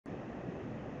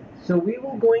So we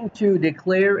will going to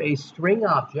declare a string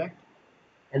object,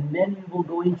 and then we will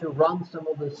going to run some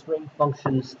of the string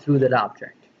functions through that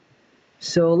object.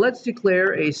 So let's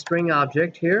declare a string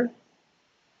object here.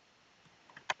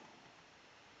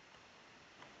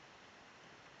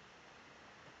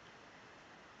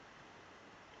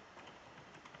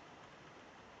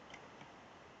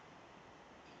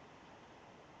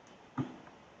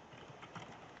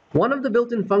 One of the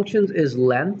built-in functions is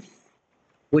length,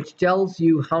 which tells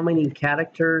you how many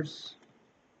characters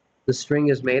the string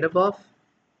is made up of.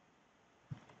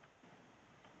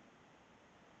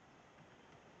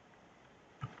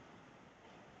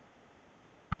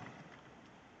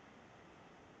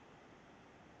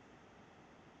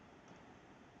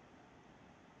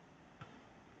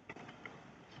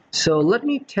 So let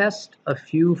me test a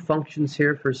few functions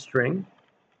here for string.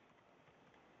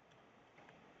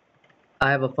 I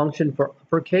have a function for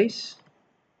uppercase,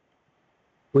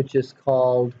 which is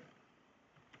called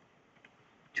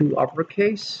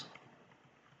toUppercase.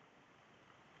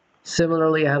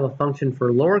 Similarly, I have a function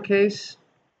for lowercase.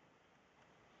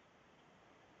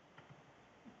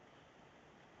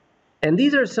 And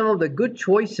these are some of the good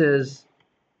choices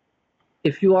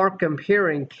if you are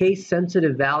comparing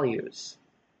case-sensitive values.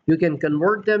 You can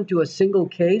convert them to a single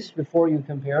case before you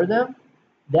compare them.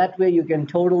 That way you can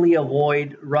totally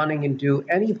avoid running into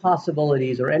any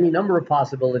possibilities or any number of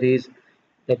possibilities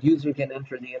that user can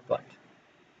enter the input.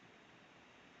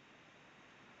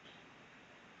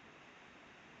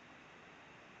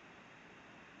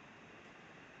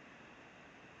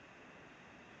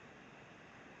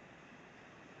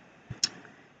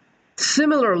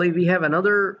 Similarly, we have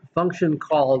another function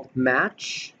called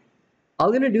match. I'm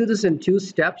going to do this in two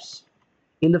steps.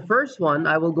 In the first one,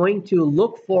 I will going to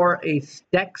look for a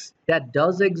text that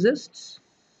does exist.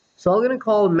 So I'm going to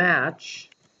call match,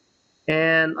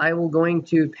 and I will going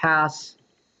to pass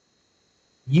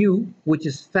u, which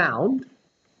is found.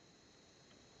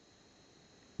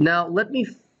 Now let me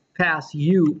pass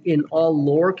u in all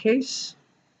lowercase,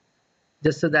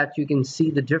 just so that you can see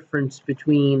the difference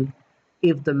between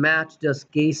if the match does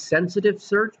case-sensitive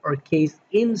search or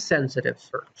case-insensitive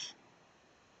search.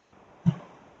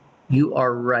 You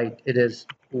are right, it is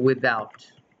without.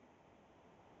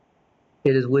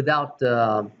 It is without,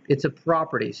 it's a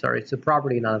property, sorry, it's a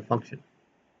property, not a function.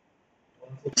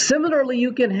 Similarly,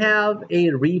 you can have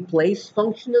a replace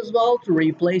function as well to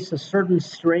replace a certain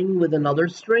string with another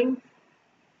string.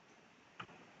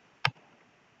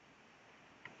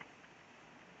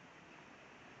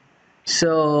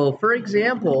 So, for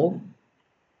example,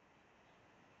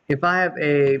 if I have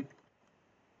a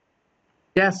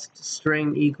test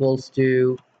string equals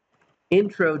to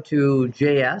intro to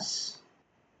JS,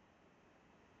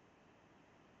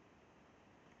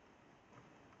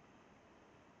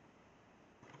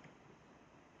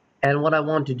 and what I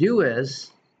want to do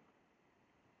is,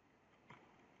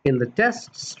 in the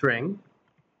test string,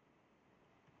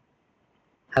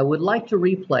 I would like to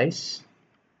replace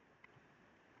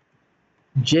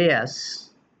JS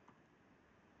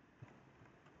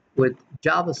with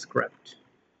JavaScript.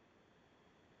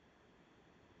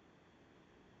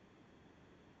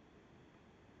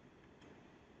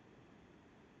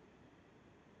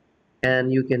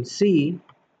 And you can see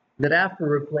that after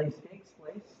replace takes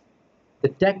place, the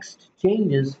text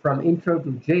changes from intro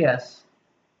to JS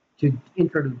to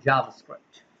intro to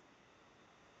JavaScript.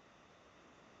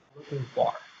 Looking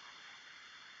for.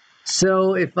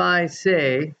 So if I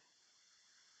say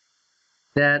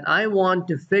that I want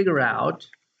to figure out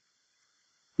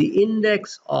the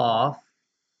index of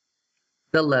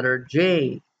the letter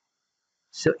J.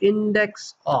 So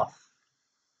index of.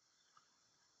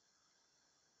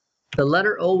 The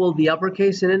letter O will be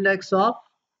uppercase in index of.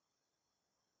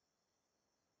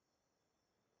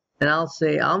 And I'll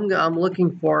say I'm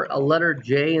looking for a letter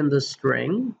J in the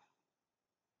string.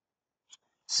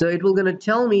 So it will going to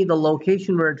tell me the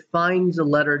location where it finds a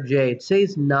letter J. It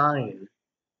says 9.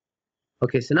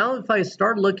 Okay, so now if I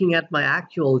start looking at my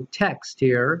actual text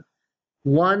here,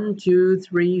 1, 2,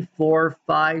 3, 4,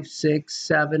 5, 6,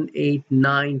 7, 8,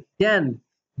 9, 10.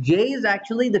 J is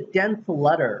actually the 10th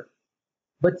letter.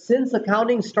 But since the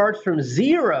counting starts from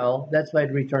 0, that's why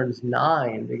it returns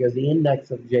 9, because the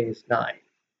index of J is 9.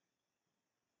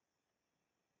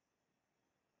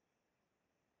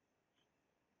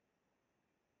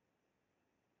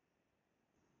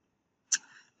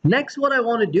 Next, what I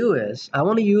want to do is, I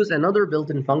want to use another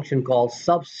built-in function called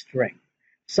substring.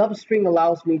 Substring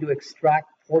allows me to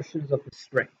extract portions of the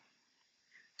string.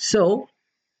 So,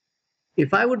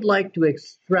 if I would like to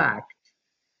extract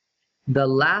the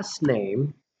last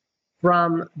name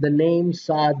from the name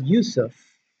Saad Yusuf,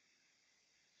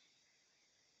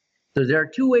 So there are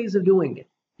two ways of doing it.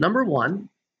 Number one,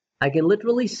 I can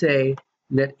literally say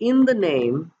that in the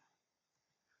name,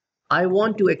 I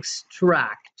want to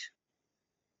extract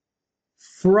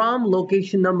from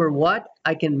location number what?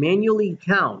 I can manually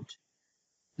count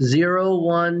 0,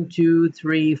 1, 2,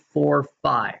 3, 4,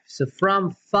 5. So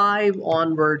from 5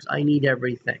 onwards, I need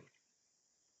everything.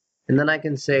 And then I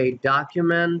can say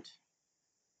document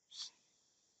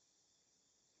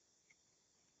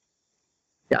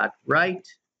dot write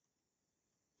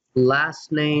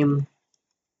last name,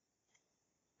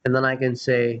 and then I can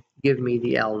say give me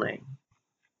the L name.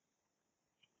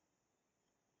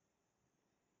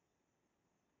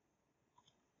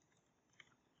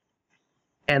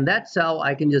 And that's how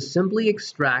I can just simply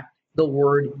extract the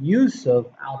word Yusuf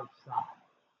out of Shah.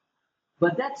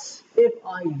 But that's if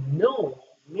I know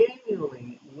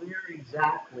manually where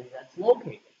exactly that's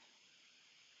located.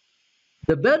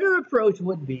 The better approach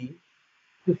would be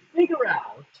to figure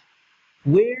out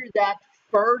where that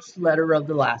first letter of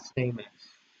the last name is.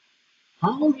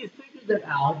 How will you figure that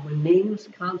out when names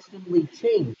constantly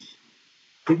change?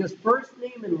 Because first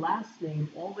name and last name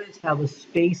always have a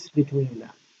space between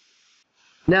them.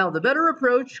 Now, the better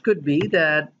approach could be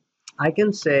that I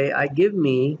can say, give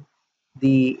me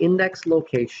the index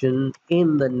location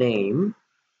in the name,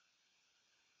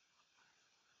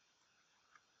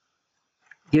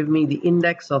 give me the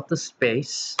index of the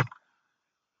space,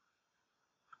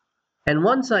 and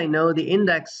once I know the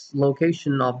index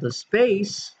location of the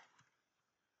space,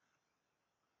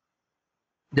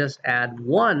 just add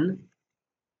 1,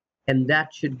 and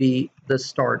that should be the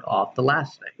start of the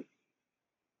last name.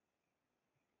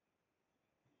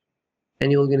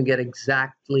 And you're going to get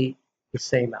exactly the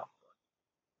same output.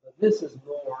 But this is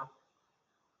more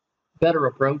better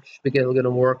approach because it's going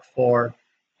to work for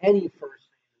any first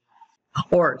name,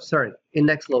 or sorry,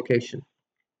 index location.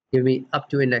 Give me up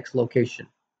to index location.